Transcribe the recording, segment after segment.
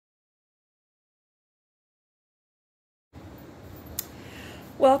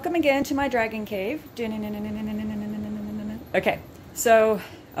Welcome again to my dragon cave. Okay, so,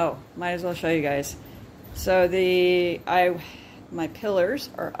 might as well show you guys. So my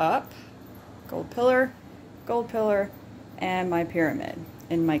pillars are up, gold pillar, and my pyramid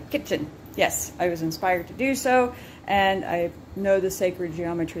in my kitchen. Yes, I was inspired to do so, and I know the sacred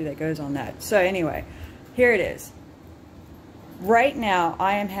geometry that goes on that. So anyway, here it is. Right now,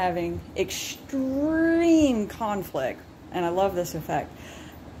 I am having extreme conflict, and I love this effect,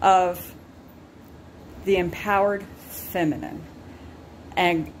 of the empowered feminine.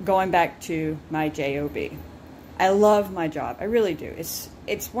 And going back to my job. I love my job. I really do.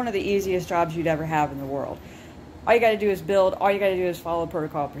 It's one of the easiest jobs you'd ever have in the world. All you got to do is build. All you got to do is follow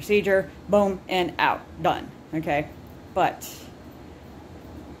protocol procedure. Boom, and out. Done. Okay? But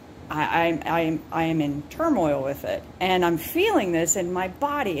I am in turmoil with it. And I'm feeling this in my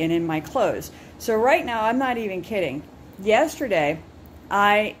body and in my clothes. So right now, I'm not even kidding. Yesterday,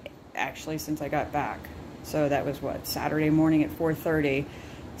 since I got back, so that was what, Saturday morning at 4:30.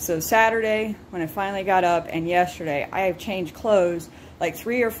 So Saturday, when I finally got up, and yesterday, I have changed clothes like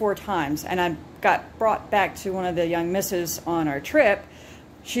 3 or 4 times, and I got brought back to one of the young misses on our trip.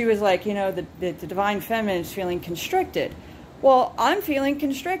 She was like, you know, the divine feminine is feeling constricted. Well, I'm feeling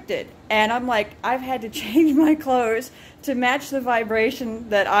constricted, and I'm like, I've had to change my clothes to match the vibration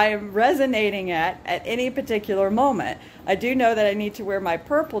that I am resonating at any particular moment. I do know that I need to wear my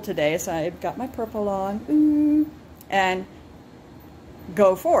purple today, so I've got my purple on, and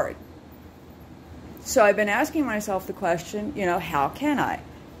go forward. So I've been asking myself the question, you know, how can I?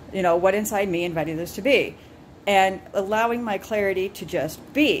 You know, what inside me invited this to be? And allowing my clarity to just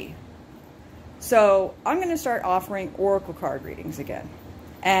be. So I'm going to start offering oracle card readings again.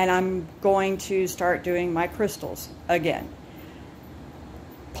 And I'm going to start doing my crystals again.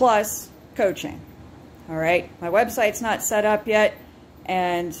 Plus coaching. All right. My website's not set up yet.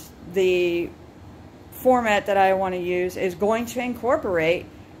 And the format that I want to use is going to incorporate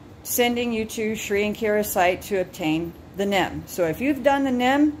sending you to Shri and Kira's site to obtain the NIM. So if you've done the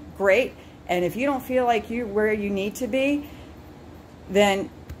NIM, great. And if you don't feel like you're where you need to be, then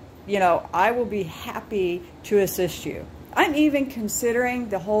you know, I will be happy to assist you. I'm even considering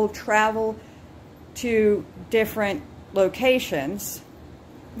the whole travel to different locations.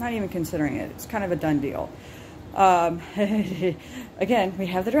 I'm not even considering it. It's kind of a done deal. Again, we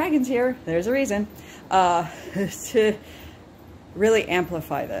have the dragons here. There's a reason. To really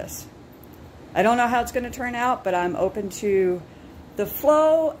amplify this. I don't know how it's going to turn out, but I'm open to the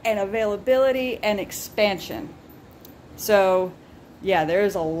flow and availability and expansion. So yeah,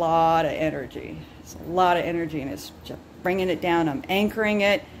 there's a lot of energy. It's a lot of energy, and it's just bringing it down. I'm anchoring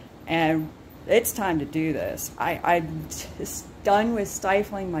it, and it's time to do this. I'm just done with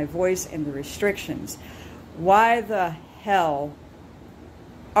stifling my voice and the restrictions. Why the hell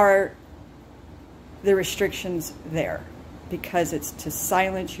are the restrictions there? Because it's to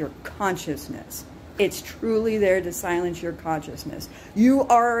silence your consciousness. It's truly there to silence your consciousness. You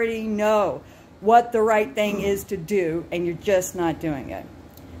already know what the right thing is to do, and you're just not doing it.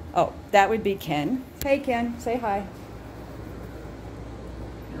 Oh, that would be Ken. Hey, Ken, say hi.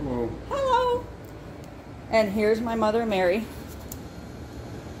 Hello. Hello. And here's my mother, Mary.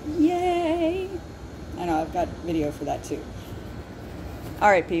 Yay. I know, I've got video for that too. All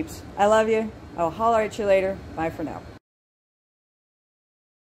right, peeps. I love you. I'll holler at you later. Bye for now.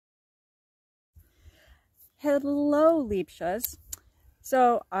 Hello, Leapshas.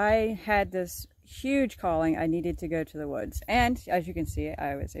 So I had this huge calling. I needed to go to the woods. And as you can see,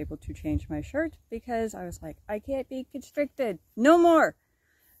 I was able to change my shirt because I was like, I can't be constricted. No more.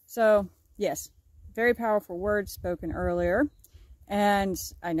 So yes, very powerful words spoken earlier. And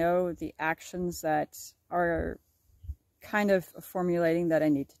I know the actions that are kind of formulating that I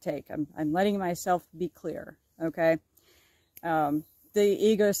need to take. I'm letting myself be clear. Okay. The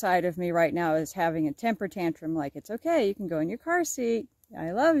ego side of me right now is having a temper tantrum, like, it's okay, you can go in your car seat.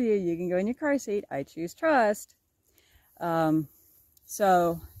 I love you. You can go in your car seat. I choose trust.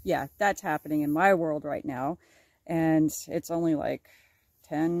 So yeah, that's happening in my world right now. And it's only like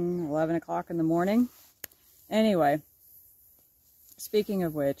 10, 11 o'clock in the morning. Anyway, speaking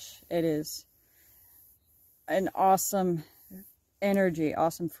of which, it is an awesome energy,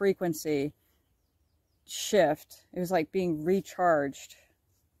 awesome frequency shift. It was like being recharged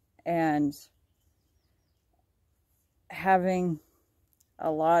and having a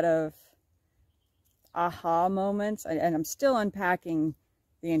lot of aha moments, and I'm still unpacking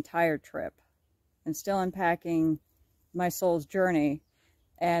the entire trip and still unpacking my soul's journey,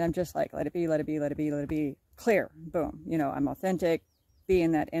 and I'm just like, let it be, let it be, let it be, let it be, clear, boom, you know, I'm authentic, be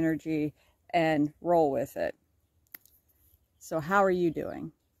in that energy and roll with it. So how are you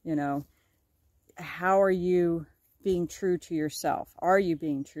doing? You know, how are you being true to yourself? Are you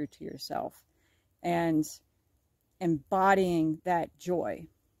being true to yourself? And embodying that joy.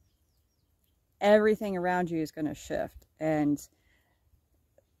 Everything around you is going to shift, and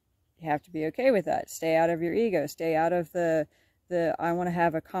you have to be okay with that. Stay out of your ego. Stay out of the I want to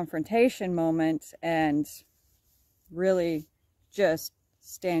have a confrontation moment, and really just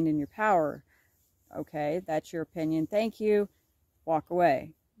stand in your power. Okay, that's your opinion. Thank you. Walk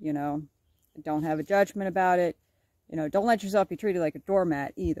away. You know, don't have a judgment about it. You know, don't let yourself be treated like a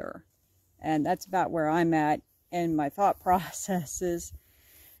doormat either. And that's about where I'm at in my thought processes.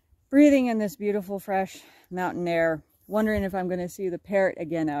 Breathing in this beautiful, fresh mountain air. Wondering if I'm going to see the parrot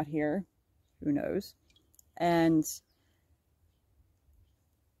again out here. Who knows? And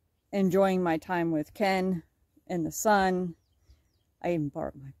enjoying my time with Ken in the sun. I even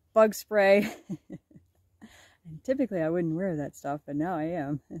bought my bug spray. And typically I wouldn't wear that stuff, but now I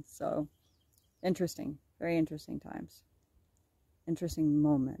am. So interesting. Very interesting times. Interesting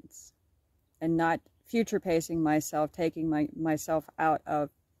moments. And not future pacing myself, taking myself out of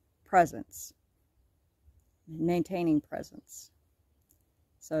presence. Maintaining presence.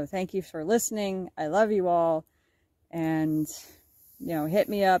 So thank you for listening. I love you all. And, you know, hit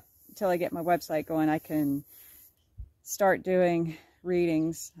me up until I get my website going. I can start doing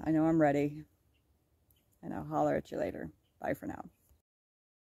readings. I know I'm ready. And I'll holler at you later. Bye for now.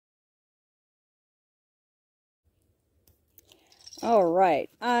 All right,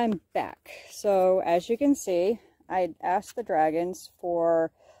 I'm back. So as you can see, I asked the dragons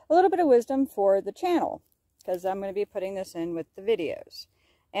for a little bit of wisdom for the channel, because I'm going to be putting this in with the videos.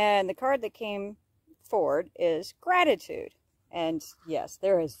 And the card that came forward is gratitude. And yes,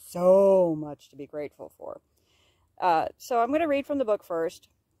 there is so much to be grateful for. So I'm going to read from the book first.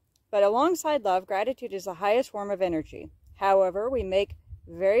 But alongside love, gratitude is the highest form of energy. However, we make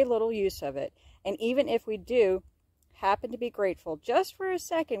very little use of it. And even if we do happen to be grateful just for a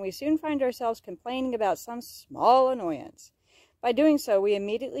second, we soon find ourselves complaining about some small annoyance. By doing so, we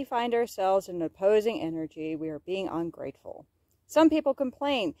immediately find ourselves in an opposing energy. We are being ungrateful. Some people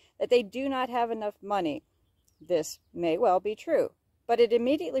complain that they do not have enough money. This may well be true, but it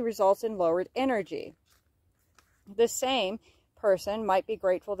immediately results in lowered energy. The same person might be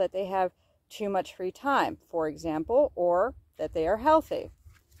grateful that they have too much free time, for example, or that they are healthy.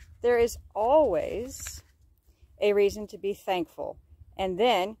 There is always a reason to be thankful, and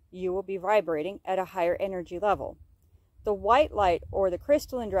then you will be vibrating at a higher energy level. The white light or the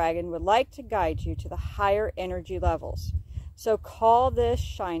crystalline dragon would like to guide you to the higher energy levels. So call this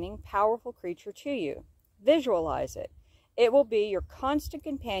shining, powerful creature to you. Visualize it. It will be your constant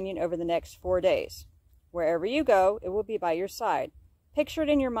companion over the next 4 days. Wherever you go, it will be by your side. Picture it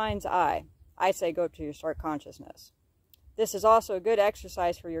in your mind's eye. I say go to your start consciousness. This is also a good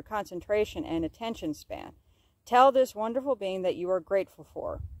exercise for your concentration and attention span. Tell this wonderful being that you are grateful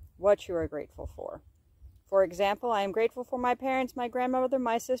for, what you are grateful for. For example, I am grateful for my parents, my grandmother,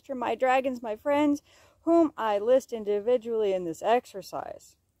 my sister, my dragons, my friends, whom I list individually in this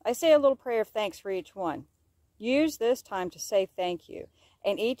exercise. I say a little prayer of thanks for each one. Use this time to say thank you,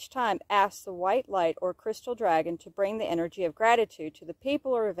 and each time ask the white light or crystal dragon to bring the energy of gratitude to the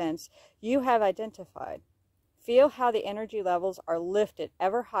people or events you have identified. Feel how the energy levels are lifted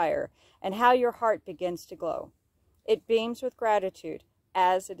ever higher and how your heart begins to glow. It beams with gratitude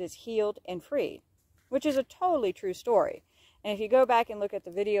as it is healed and freed, which is a totally true story. And if you go back and look at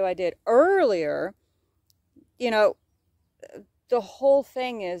the video I did earlier, you know, the whole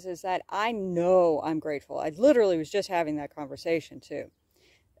thing is that I know I'm grateful. I literally was just having that conversation too.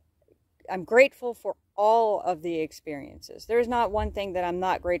 I'm grateful for all of the experiences. There's not one thing that I'm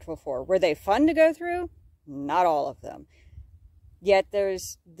not grateful for. Were they fun to go through? Not all of them. Yet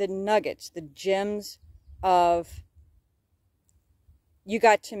there's the nuggets, the gems of you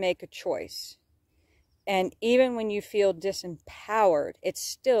got to make a choice. And even when you feel disempowered, it's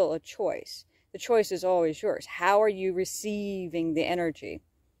still a choice. The choice is always yours. How are you receiving the energy?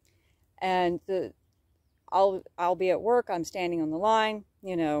 And I'll be at work, I'm standing on the line,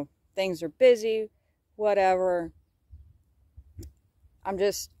 you know, things are busy, whatever.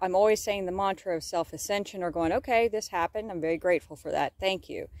 I'm always saying the mantra of self-ascension, or going, okay, this happened. I'm very grateful for that. Thank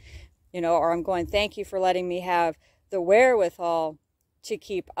you. You know, or I'm going, thank you for letting me have the wherewithal to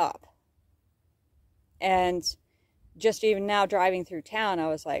keep up. And just even now driving through town, I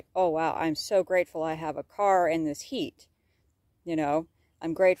was like, oh, wow, I'm so grateful I have a car in this heat. You know,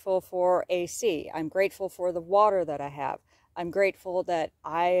 I'm grateful for AC. I'm grateful for the water that I have. I'm grateful that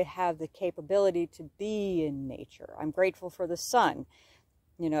I have the capability to be in nature. I'm grateful for the sun.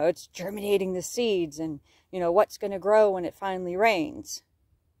 You know, it's germinating the seeds and, you know, what's going to grow when it finally rains.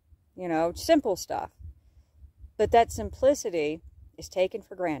 You know, simple stuff. But that simplicity is taken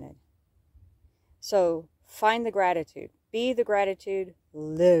for granted. So find the gratitude. Be the gratitude.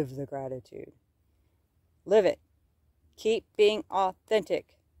 Live the gratitude. Live it. Keep being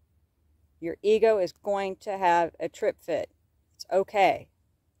authentic. Your ego is going to have a trip fit. It's okay.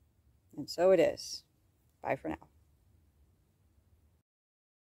 And so it is. Bye for now.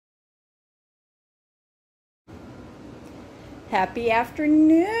 Happy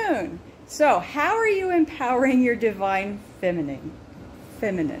afternoon. So, how are you empowering your divine feminine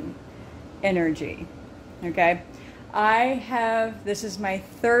energy? Okay. This is my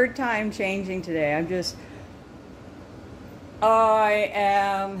third time changing today. I'm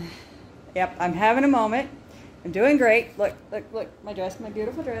having a moment. I'm doing great. Look, my dress, my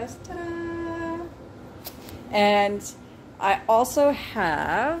beautiful dress. Ta-da! And I also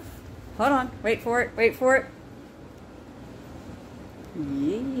have, hold on, wait for it.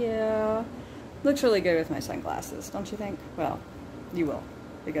 Yeah. Looks really good with my sunglasses, don't you think? Well, you will,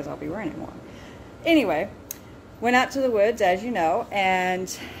 because I'll be wearing it more. Anyway, went out to the woods, as you know, and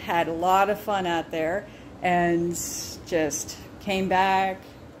had a lot of fun out there, and just came back,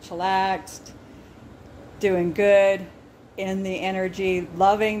 chillaxed, doing good in the energy,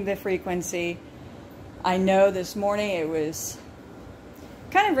 loving the frequency. I know this morning it was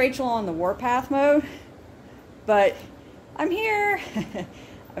kind of Rachel on the warpath mode, but I'm here.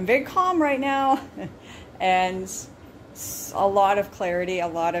 I'm very calm right now, and a lot of clarity, a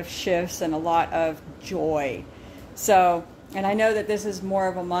lot of shifts, and a lot of joy. So, and I know that this is more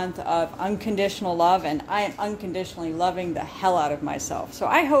of a month of unconditional love, and I am unconditionally loving the hell out of myself. So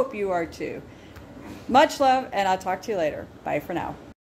I hope you are too. Much love, and I'll talk to you later. Bye for now.